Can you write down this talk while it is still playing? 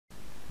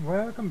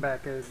Welcome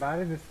back,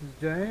 everybody. This is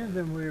James,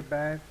 and we're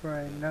back for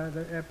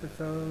another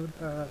episode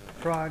of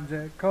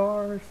Project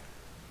Cars.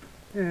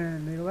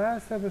 In the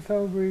last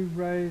episode, we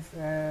raced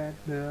at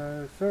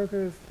the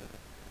Circus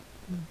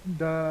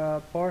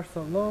de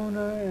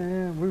Barcelona,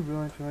 and we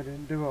really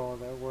didn't do all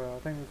that well. I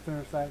think we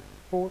finished like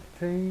 14th,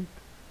 and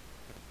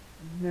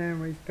then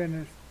we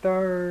finished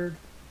third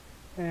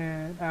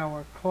in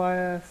our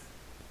class.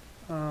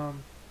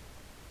 Um,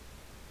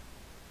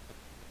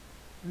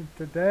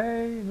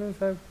 Today,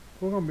 looks like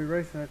we're going to be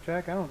racing a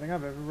track. I don't think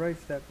I've ever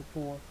raced that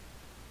before.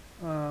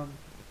 Um,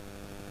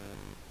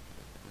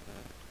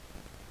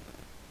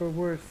 but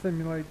we'll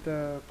simulate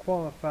the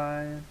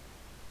qualifying.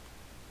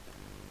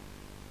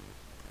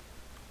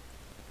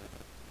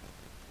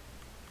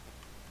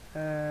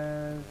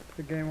 As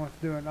the game wants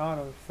to do an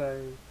auto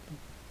save.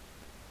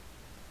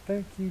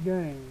 Thank you,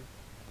 game.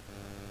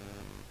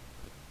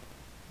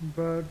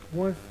 But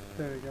once,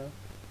 there we go.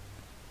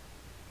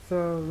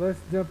 So let's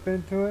jump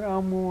into it.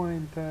 I'm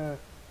going to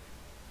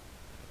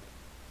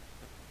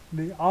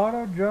the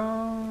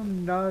Autodromo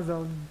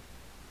Nazionale.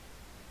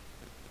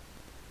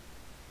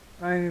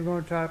 I ain't even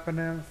going to try to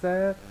pronounce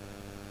that.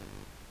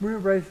 We're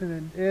racing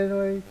in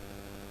Italy.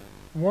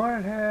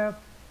 1.5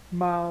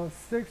 miles,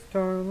 6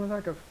 turns. Looks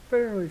like a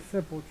fairly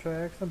simple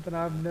track. Something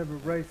I've never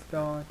raced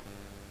on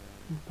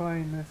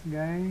playing this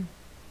game.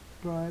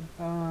 But,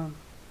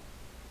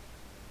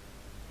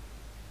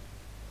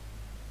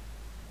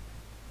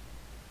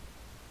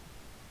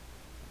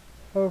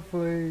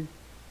 hopefully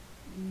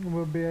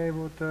we'll be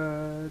able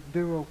to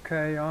do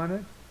okay on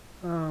it.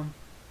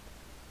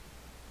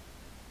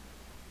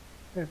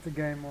 If the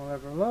game will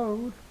ever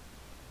load.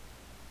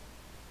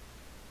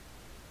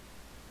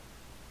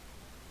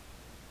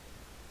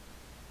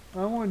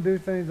 I want to do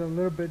things a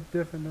little bit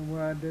different than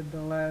what I did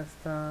the last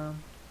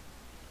time.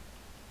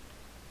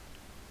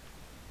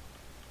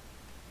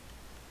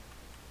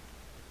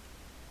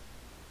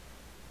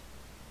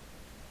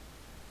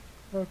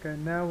 Okay,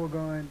 now we're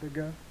going to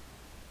go.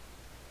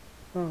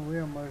 Oh, we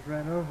almost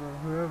ran over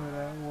whoever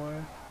that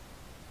was.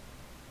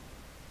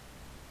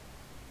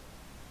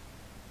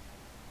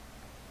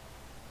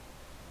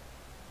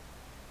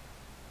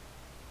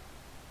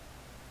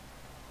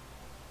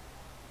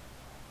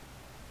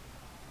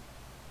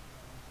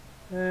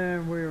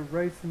 And we're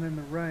racing in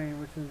the rain,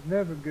 which is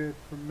never good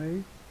for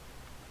me.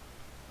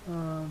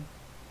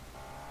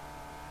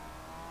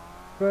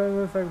 But it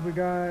looks like we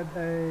got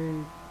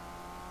a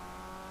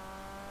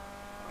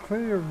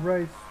clear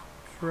race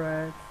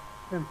track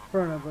in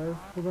front of us.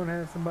 We're going to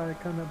have somebody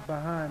come up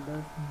behind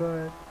us,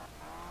 but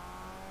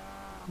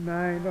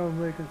I ain't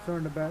overly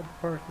concerned about the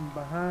person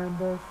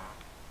behind us.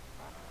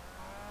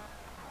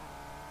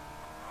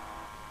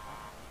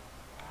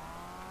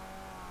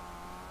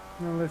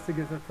 Unless he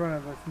gets in front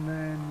of us, and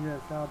then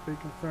yes, I'll be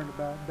concerned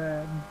about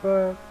that.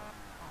 But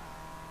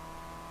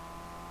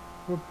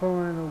we're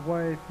pulling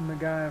away from the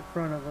guy in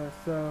front of us,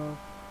 so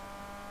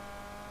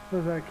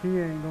looks like he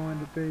ain't going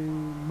to be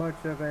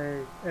much of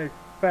a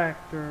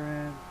factor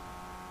in.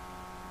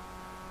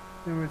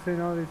 And we're seeing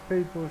all these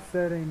people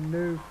setting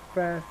new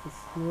fastest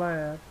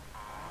laps.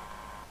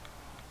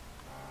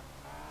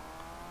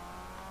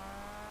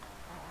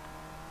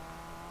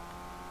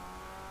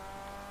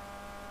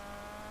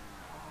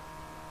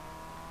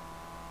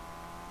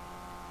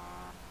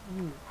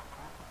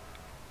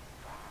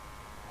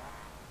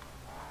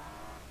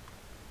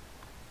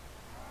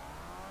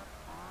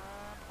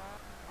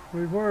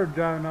 We were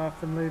driving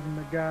off and leaving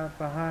the guy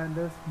behind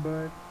us,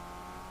 but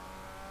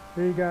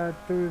he got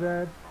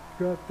through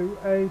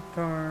a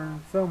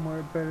turn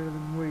somewhere better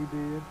than we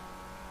did.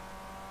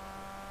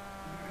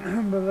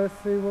 But let's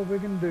see what we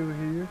can do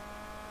here.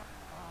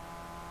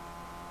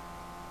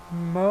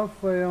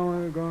 Hopefully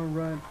only going to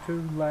run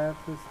 2 laps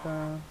this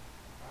time.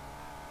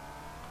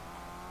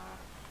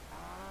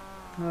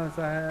 Unless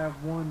I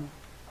have one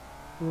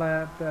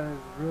lap that is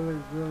really,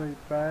 really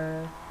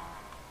bad.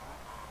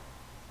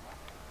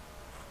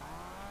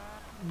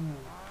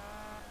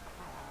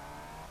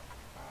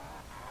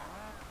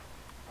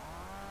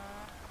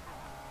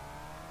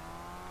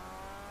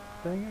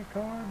 Dang it,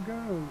 car,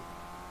 go.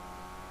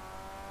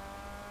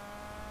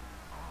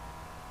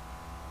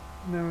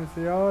 Now we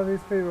see all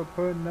these people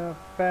putting up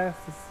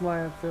fastest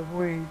laps that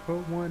we ain't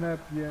put one up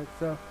yet,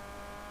 so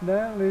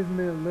that leaves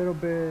me a little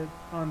bit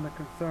on the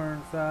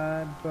concern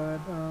side, but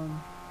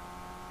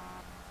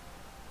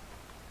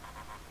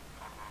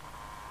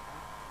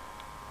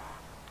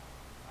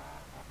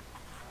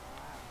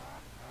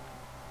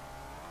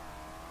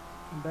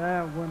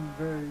that wasn't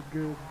very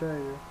good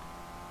there.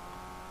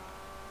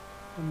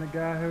 And the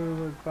guy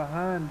who was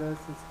behind us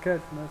is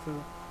catching us,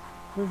 so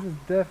this is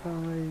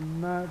definitely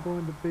not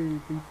going to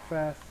be the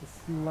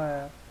fastest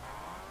lap.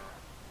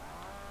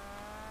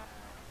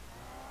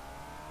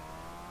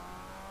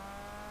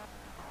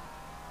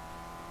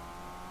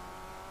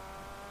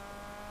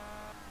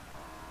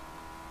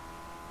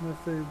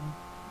 Let's see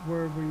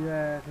where we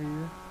at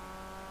here.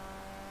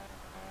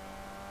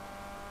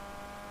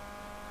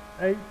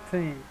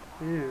 18th.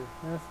 Ew,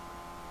 that's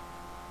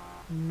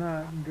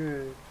not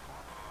good.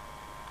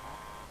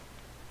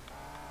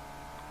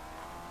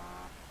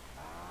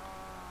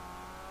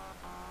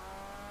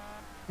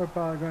 we're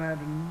probably going to have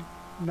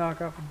to knock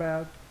off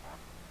about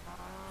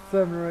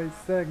 7 or 8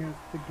 seconds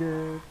to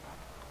get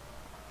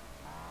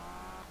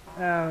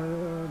out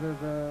of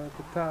the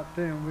top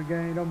 10. We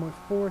gained almost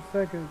 4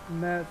 seconds in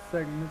that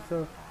segment,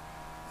 so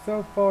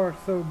far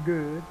so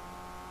good.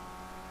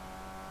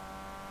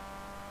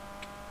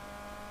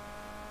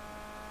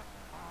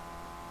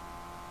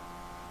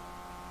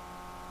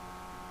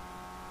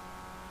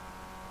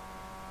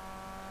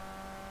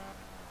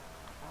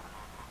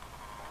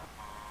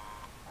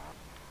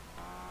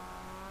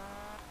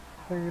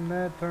 Thinking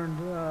that turned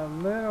a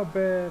little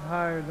bit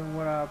higher than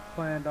what I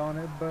planned on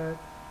it, but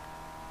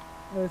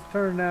it's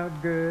turned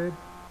out good.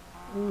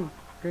 Ooh,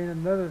 gained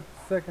another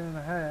second and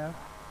a half.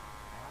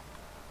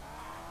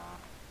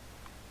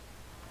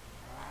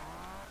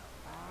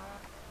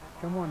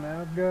 Come on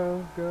now,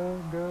 go,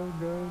 go, go,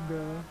 go,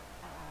 go.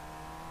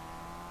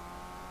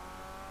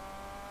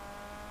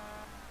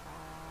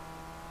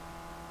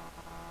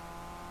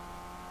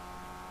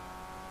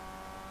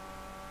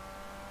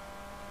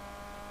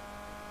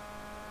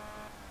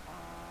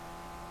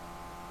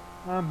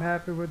 I'm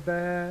happy with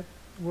that.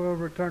 We'll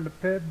return to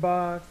pit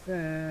box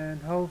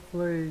and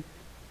hopefully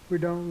we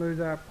don't lose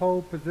our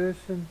pole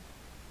position.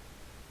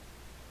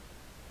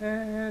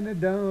 And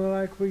it don't look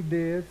like we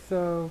did,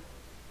 so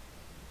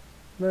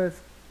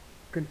let's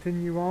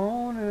continue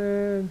on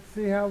and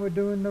see how we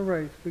do in the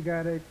race. We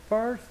got a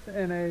first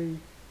and a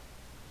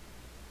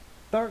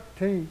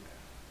 13th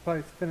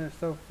place finish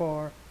so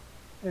far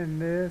in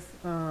this.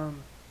 I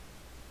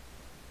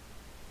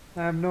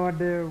have no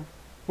idea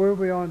where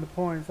we are in the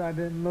points. I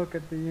didn't look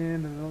at the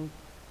end of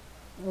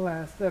the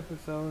last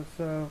episode,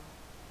 so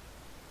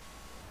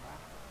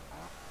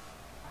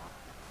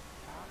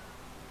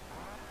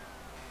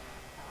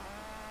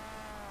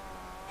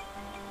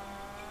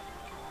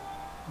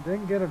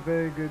didn't get a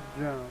very good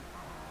jump.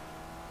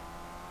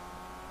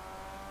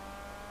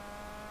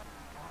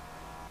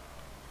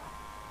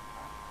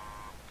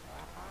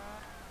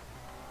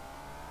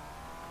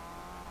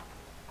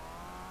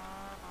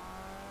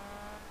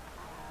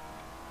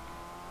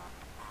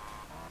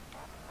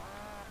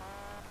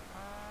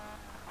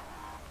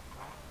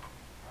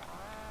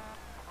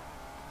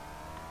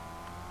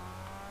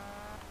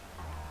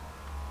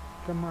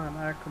 Come on,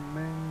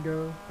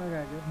 Acromango. I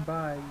gotta get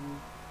by you.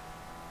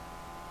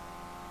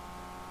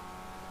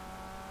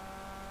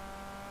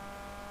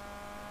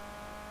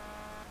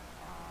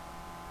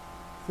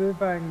 See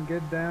if I can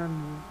get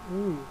down.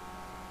 Ooh.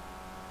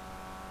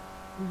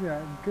 You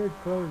got good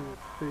closing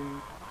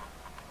speed.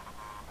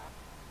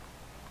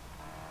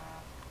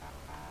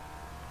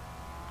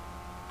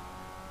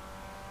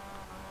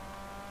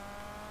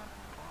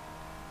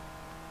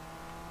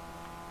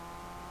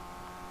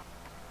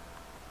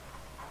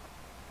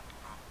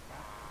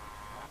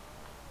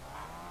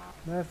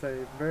 That's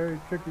a very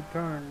tricky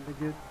turn to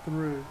get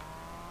through.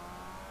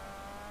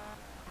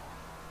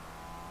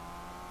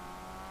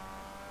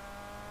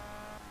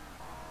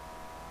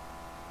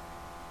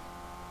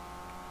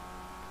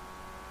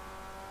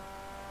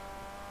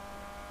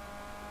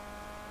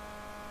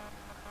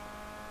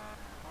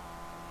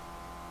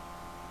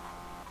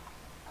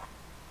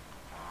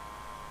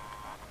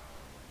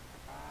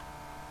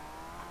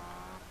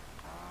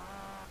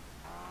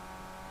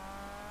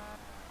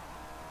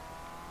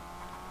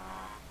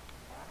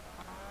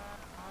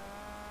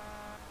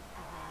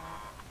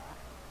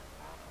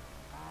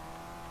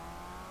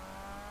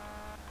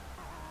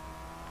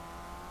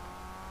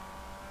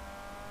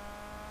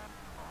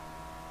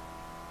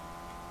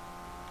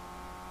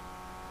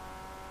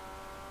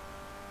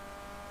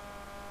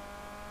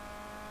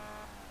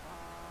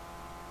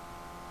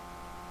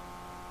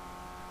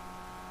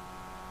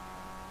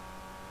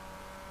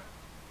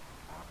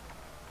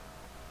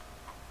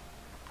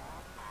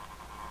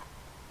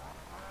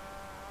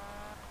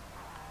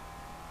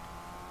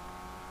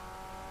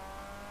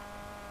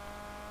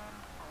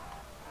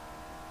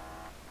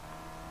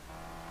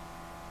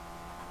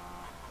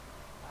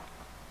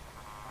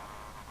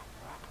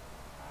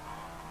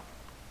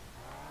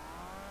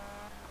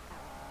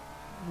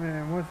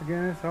 Man, once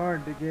again, it's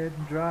hard to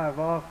drive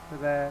off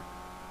of that.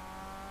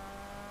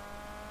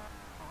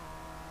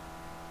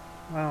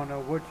 I don't know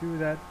what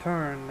that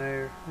turn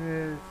there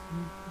is.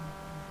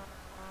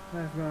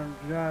 That's gonna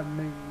drive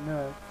me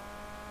nuts.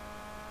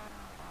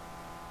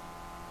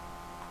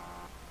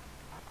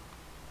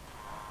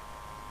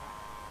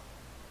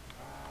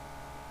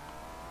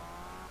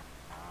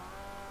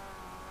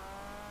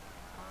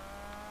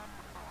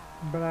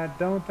 But I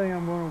don't think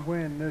I'm gonna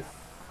win this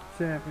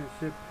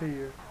championship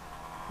here.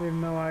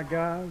 Even though I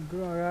got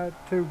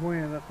 2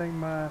 wins, I think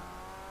my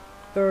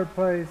 3rd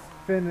place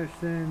finish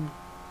in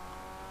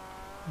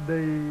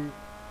the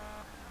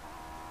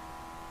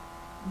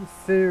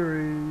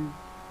series,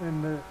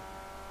 in the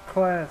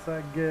class,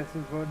 I guess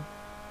is what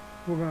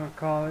we're going to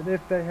call it.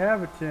 If they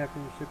have a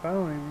championship, I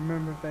don't even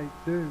remember if they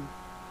do.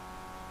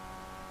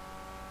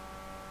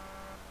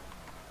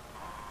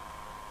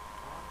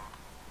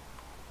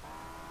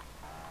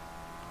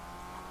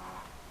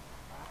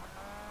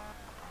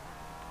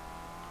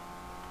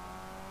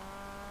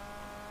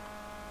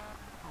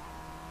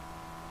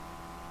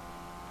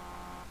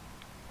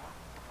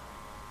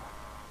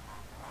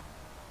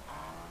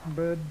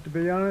 But to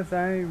be honest,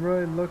 I ain't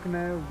really looking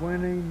at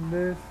winning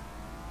this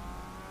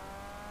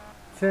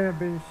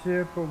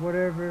championship or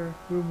whatever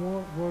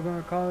we're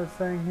gonna call this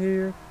thing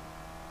here.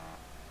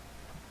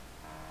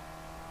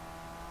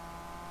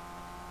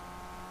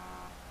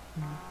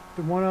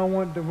 The one I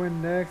want to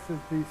win next is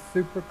the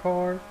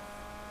supercars,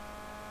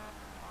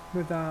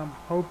 which I'm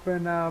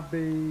hoping I'll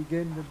be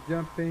getting to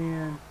jump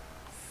in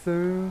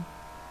soon.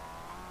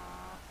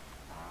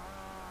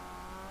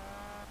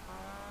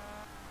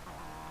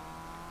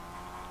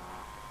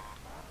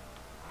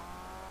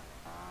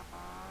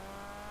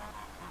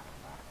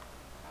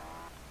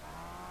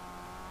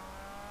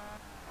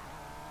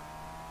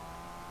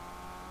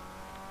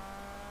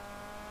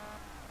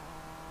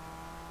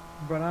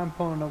 But I'm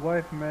pulling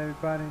away from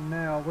everybody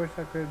now. I wish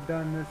I could have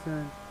done this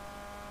in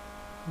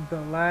the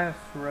last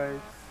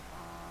race.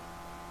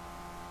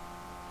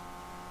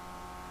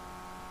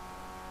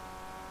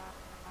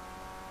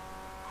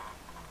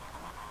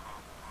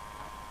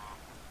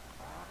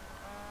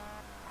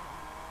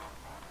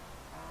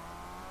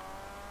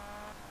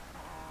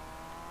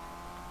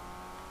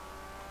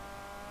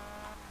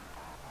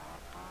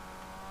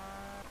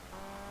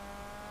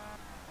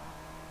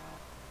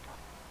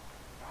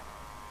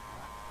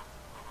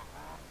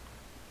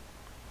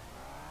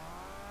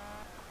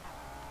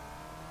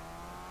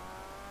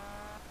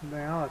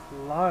 Dang, I lost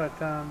a lot of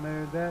time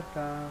there that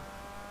time.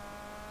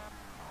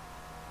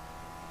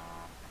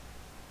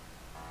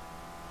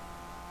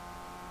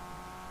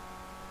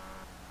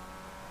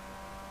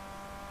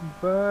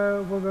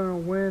 But we're gonna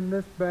win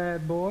this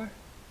bad boy.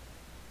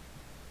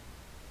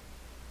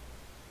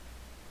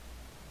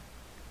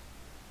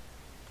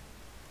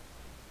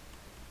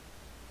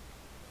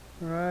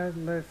 Alright,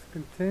 let's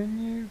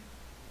continue.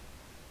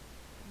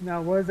 Now I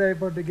was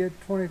able to get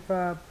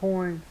 25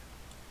 points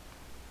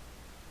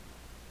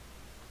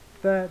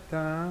that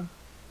time.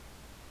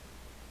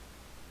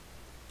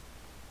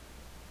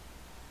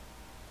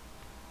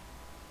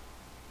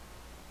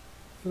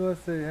 So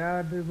let's see,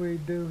 how did we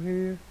do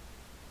here?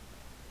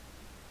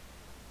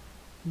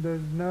 There's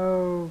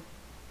no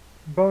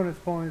bonus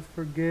points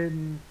for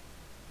getting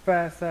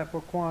fast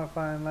apple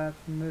qualifying laps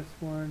in this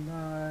one,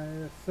 I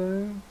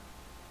assume.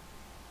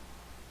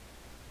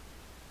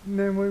 And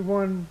then we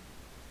won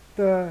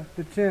the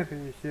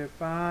championship.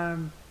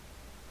 I'm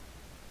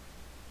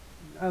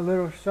a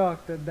little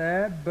shocked at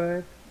that,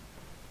 but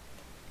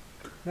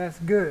that's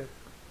good.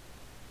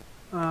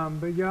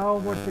 But y'all,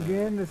 once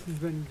again, this has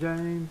been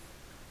James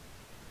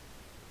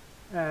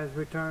as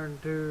we turn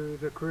to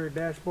the career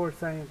dashboard,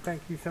 saying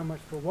thank you so much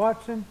for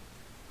watching.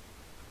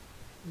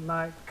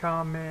 Like,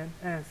 comment,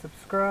 and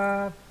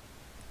subscribe.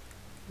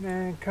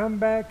 And come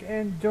back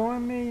and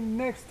join me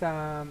next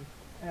time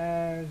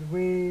as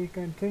we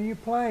continue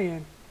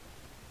playing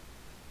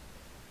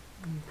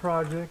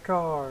Project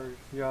Cars.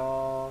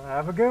 Y'all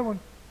have a good one.